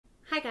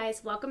Hi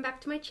guys, welcome back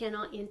to my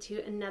channel and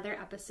to another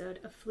episode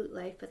of Flute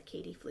Life with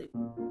Katie Flute.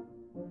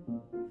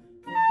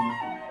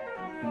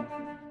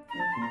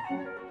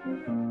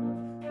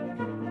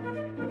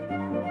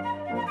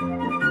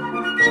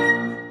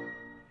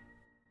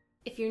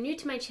 If you're new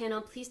to my channel,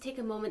 please take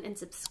a moment and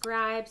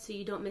subscribe so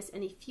you don't miss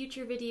any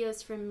future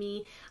videos from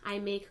me. I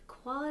make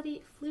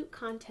quality flute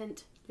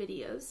content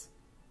videos.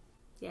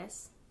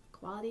 Yes,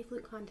 quality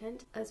flute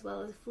content, as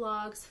well as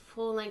vlogs,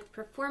 full-length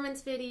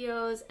performance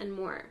videos, and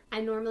more. I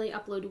normally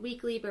upload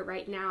weekly, but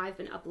right now I've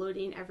been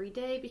uploading every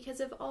day because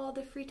of all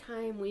the free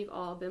time we've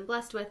all been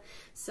blessed with.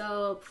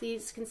 So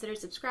please consider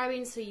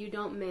subscribing so you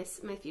don't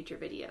miss my future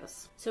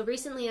videos. So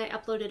recently I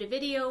uploaded a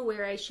video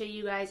where I show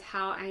you guys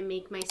how I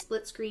make my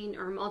split screen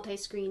or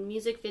multi-screen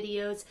music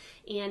videos,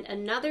 and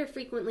another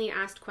frequently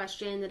asked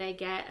question that I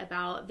get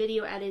about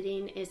video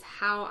editing is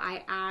how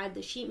I add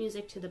the sheet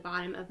music to the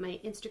bottom of my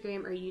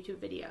Instagram or YouTube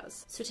videos.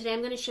 So today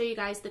I'm going to show you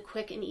guys the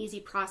quick and easy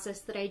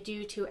process that I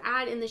do to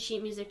add in the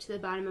sheet music to the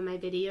bottom of my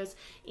videos,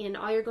 and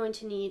all you're going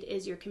to need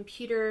is your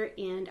computer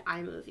and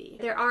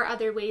iMovie. There are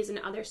other ways and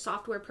other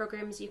software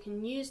programs you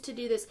can use to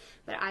do this,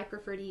 but I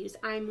prefer to use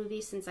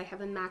iMovie since I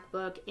have a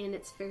MacBook and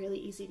it's fairly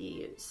easy to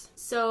use.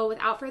 So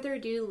without further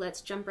ado,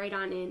 let's jump right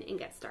on in and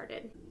get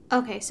started.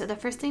 Okay, so the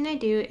first thing I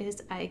do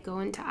is I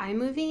go into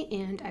iMovie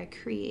and I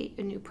create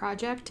a new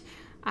project.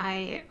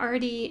 I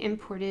already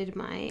imported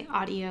my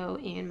audio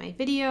and my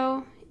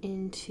video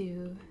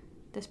into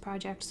this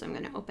project, so I'm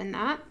going to open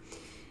that.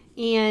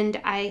 And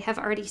I have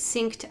already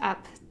synced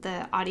up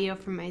the audio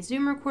from my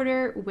Zoom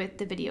recorder with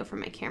the video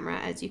from my camera,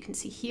 as you can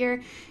see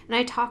here. And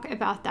I talk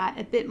about that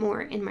a bit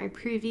more in my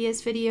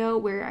previous video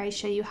where I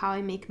show you how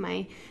I make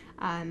my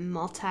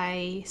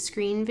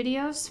multi-screen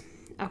videos.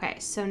 Okay,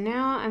 so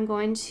now I'm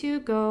going to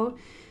go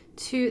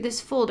to this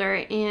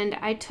folder, and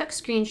I took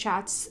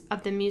screenshots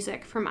of the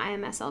music from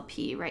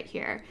IMSLP right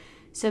here.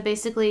 So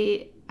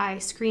basically I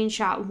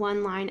screenshot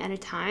one line at a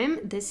time.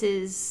 This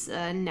is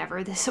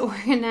never this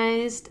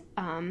organized.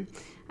 I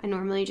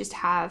normally just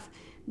have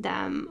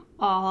them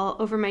all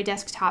over my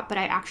desktop, but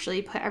I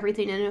actually put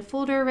everything in a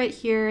folder right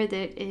here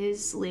that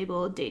is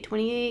labeled Day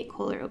 28,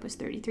 Kohler Opus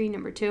 33,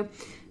 number 2,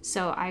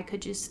 so I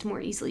could just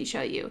more easily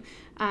show you.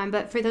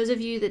 But for those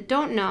of you that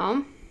don't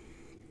know,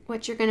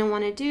 what you're going to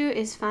want to do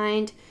is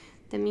find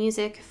the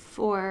music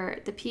for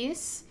the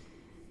piece.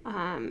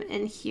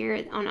 And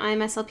here on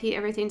IMSLP,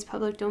 everything's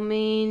public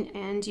domain,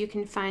 and you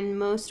can find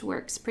most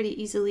works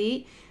pretty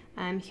easily.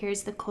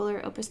 Here's the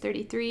Kohler Opus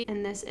 33,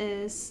 and this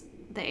is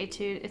the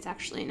etude. It's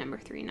actually number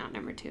 3, not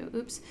number 2.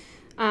 Oops.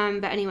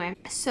 But anyway,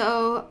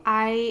 so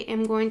I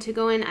am going to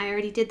go in. I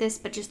already did this,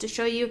 but just to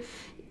show you,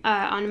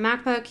 on a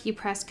MacBook, you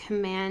press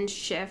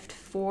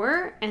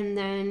Command-Shift-4, and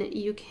then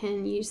you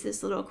can use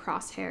this little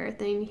crosshair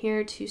thing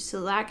here to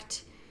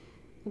select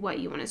what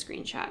you want to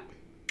screenshot.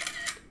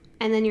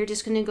 And then you're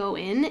just going to go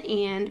in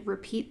and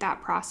repeat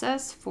that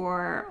process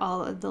for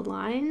all of the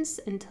lines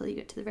until you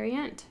get to the very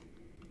end.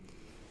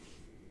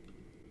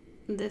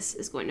 This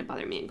is going to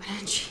bother me. I'm going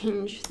to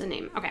change the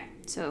name. Okay,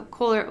 so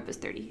Kohler Opus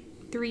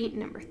 33,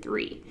 number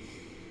 3.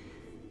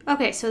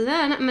 Okay, so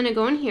then I'm going to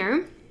go in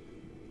here,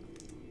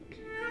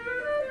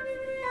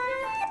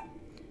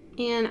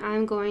 and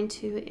I'm going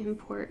to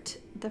import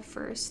the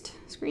first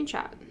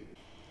screenshot.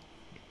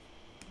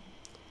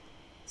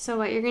 So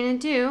what you're going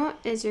to do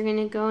is you're going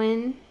to go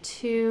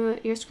into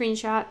your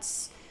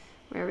screenshots,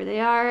 wherever they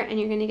are, and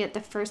you're going to get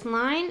the first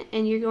line,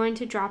 and you're going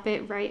to drop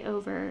it right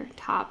over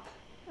top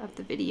of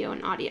the video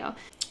and audio.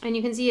 And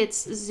you can see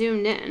it's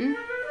zoomed in.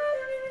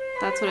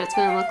 That's what it's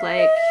going to look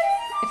like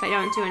if I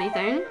don't do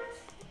anything.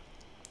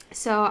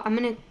 So I'm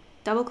going to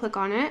double click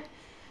on it,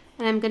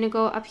 and I'm going to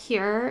go up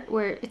here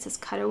where it says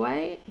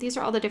cutaway. These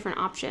are all the different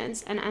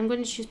options, and I'm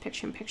going to choose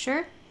picture in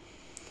picture.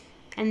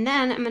 And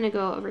then I'm going to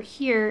go over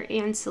here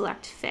and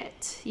select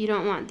fit. You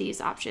don't want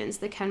these options.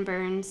 The Ken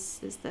Burns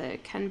is the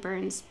Ken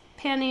Burns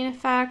panning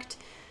effect.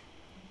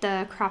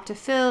 The crop to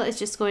fill is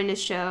just going to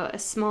show a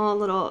small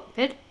little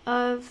bit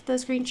of the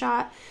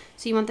screenshot.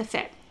 So you want the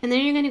fit. And then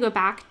you're going to go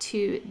back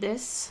to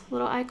this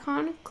little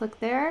icon,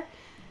 click there.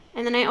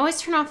 And then I always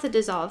turn off the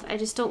dissolve. I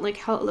just don't like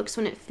how it looks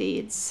when it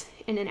fades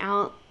in and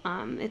out.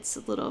 It's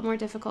a little more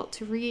difficult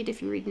to read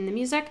if you're reading the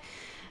music.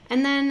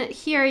 And then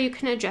here you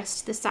can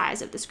adjust the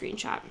size of the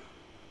screenshot.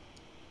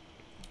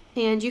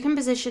 And you can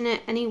position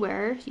it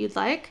anywhere you'd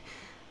like.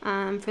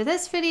 For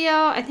this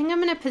video, I think I'm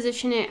going to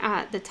position it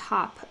at the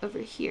top over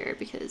here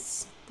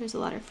because there's a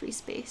lot of free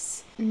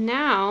space.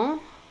 Now,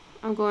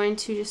 I'm going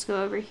to just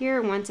go over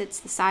here once it's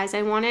the size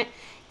I want it,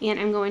 and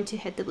I'm going to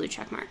hit the blue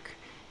check mark.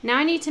 Now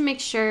I need to make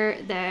sure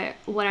that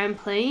what I'm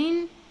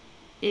playing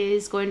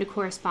is going to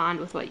correspond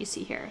with what you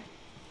see here.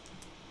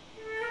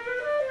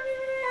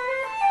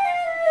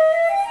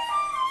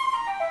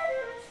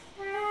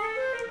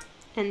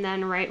 And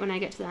then right when I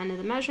get to the end of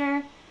the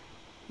measure,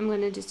 I'm going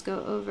to just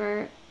go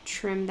over,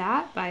 trim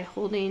that by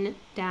holding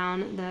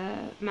down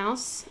the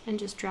mouse and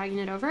just dragging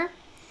it over.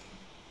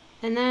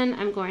 And then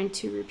I'm going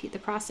to repeat the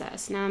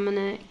process. Now I'm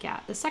going to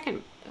get the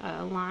second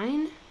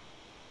line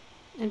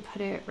and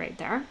put it right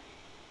there.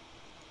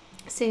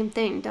 Same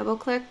thing, double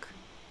click,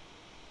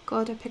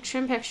 go to picture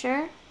in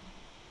picture,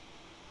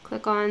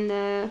 click on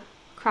the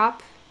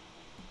crop,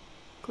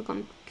 click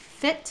on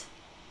fit,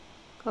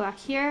 go back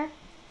here,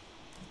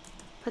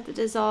 put the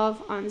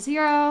dissolve on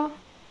 0,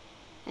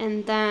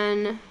 and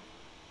then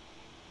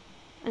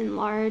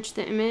enlarge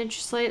the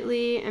image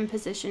slightly and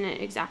position it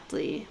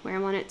exactly where I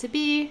want it to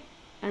be,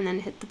 and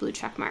then hit the blue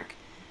check mark.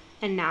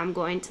 And now I'm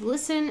going to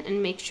listen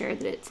and make sure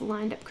that it's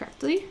lined up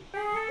correctly.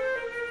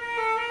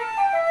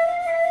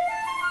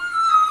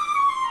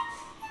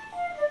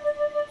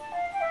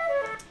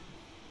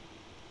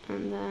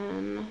 And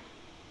then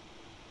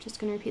just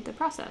going to repeat the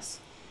process.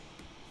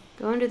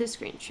 Go into the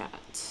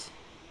screenshot,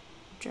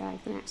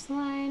 drag the next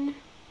line,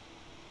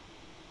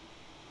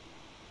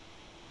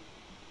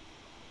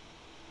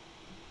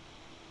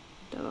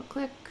 double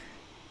click,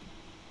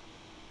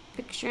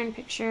 picture in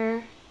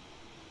picture,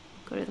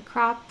 go to the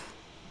crop,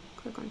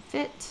 click on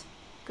fit,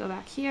 go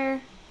back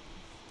here,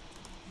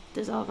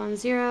 dissolve on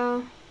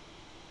 0,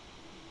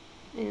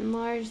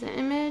 enlarge the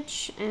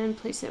image and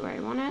place it where I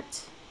want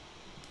it,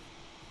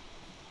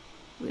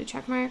 blue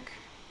check mark,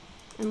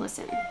 and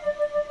listen.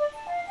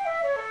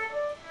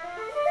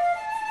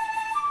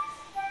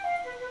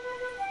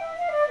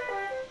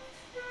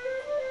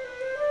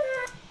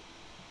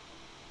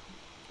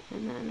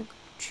 And then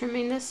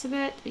trimming this a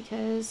bit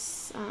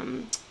because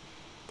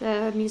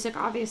the music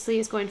obviously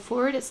is going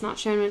forward. It's not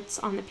showing what's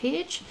on the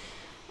page.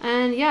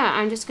 And yeah,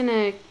 I'm just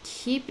gonna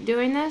keep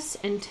doing this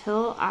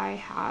until I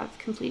have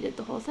completed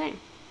the whole thing.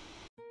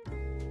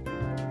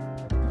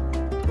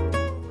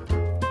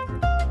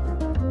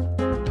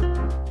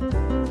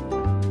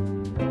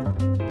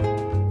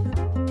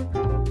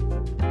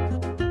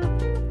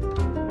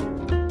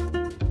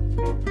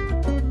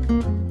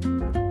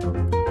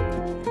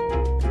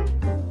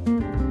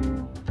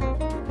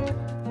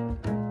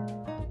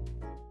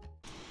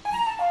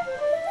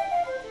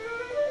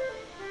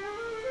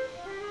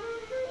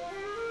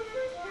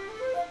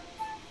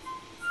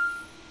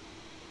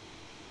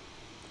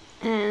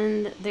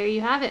 And there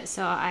you have it.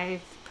 So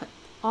I've put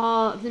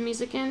all of the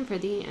music in for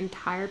the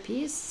entire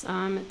piece.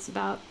 It's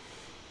about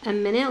a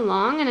minute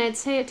long, and I'd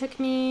say it took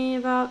me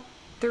about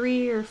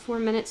 3 or 4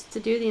 minutes to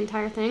do the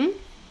entire thing.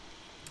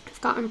 I've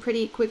gotten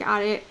pretty quick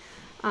at it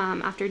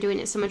after doing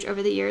it so much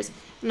over the years.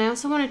 And I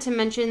also wanted to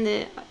mention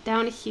that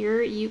down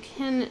here you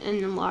can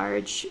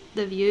enlarge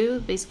the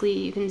view. Basically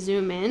you can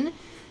zoom in.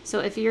 So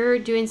if you're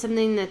doing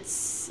something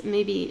that's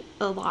maybe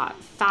a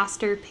lot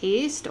faster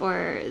paced,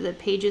 or the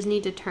pages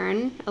need to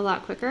turn a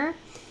lot quicker,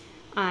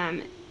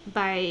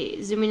 by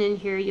zooming in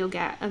here you'll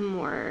get a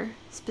more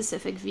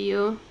specific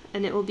view,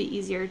 and it will be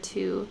easier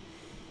to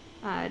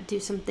do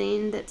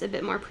something that's a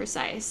bit more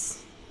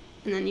precise.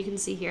 And then you can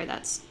see here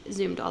that's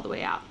zoomed all the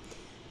way out.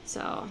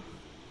 So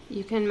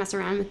you can mess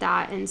around with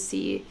that and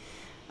see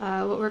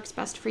what works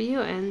best for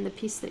you and the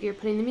piece that you're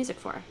putting the music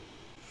for.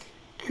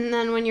 And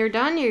then when you're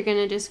done, you're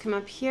gonna just come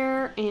up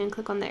here and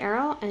click on the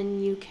arrow,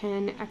 and you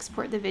can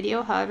export the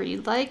video however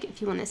you'd like.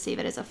 If you wanna save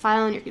it as a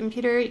file on your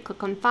computer, you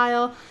click on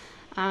File.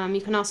 You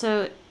can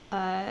also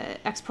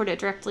export it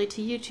directly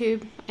to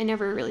YouTube. I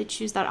never really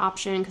choose that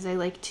option because I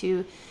like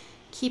to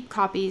keep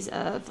copies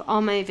of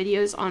all my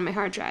videos on my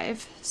hard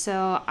drive.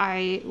 So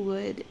I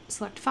would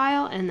select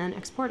File and then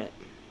export it.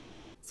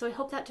 So I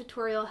hope that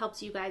tutorial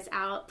helps you guys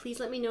out. Please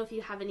let me know if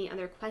you have any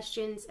other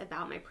questions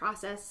about my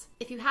process.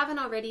 If you haven't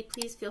already,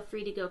 please feel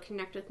free to go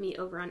connect with me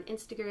over on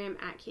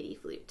Instagram at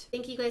KTFL.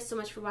 Thank you guys so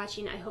much for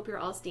watching. I hope you're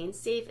all staying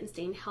safe and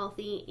staying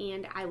healthy,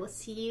 and I will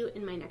see you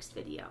in my next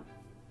video.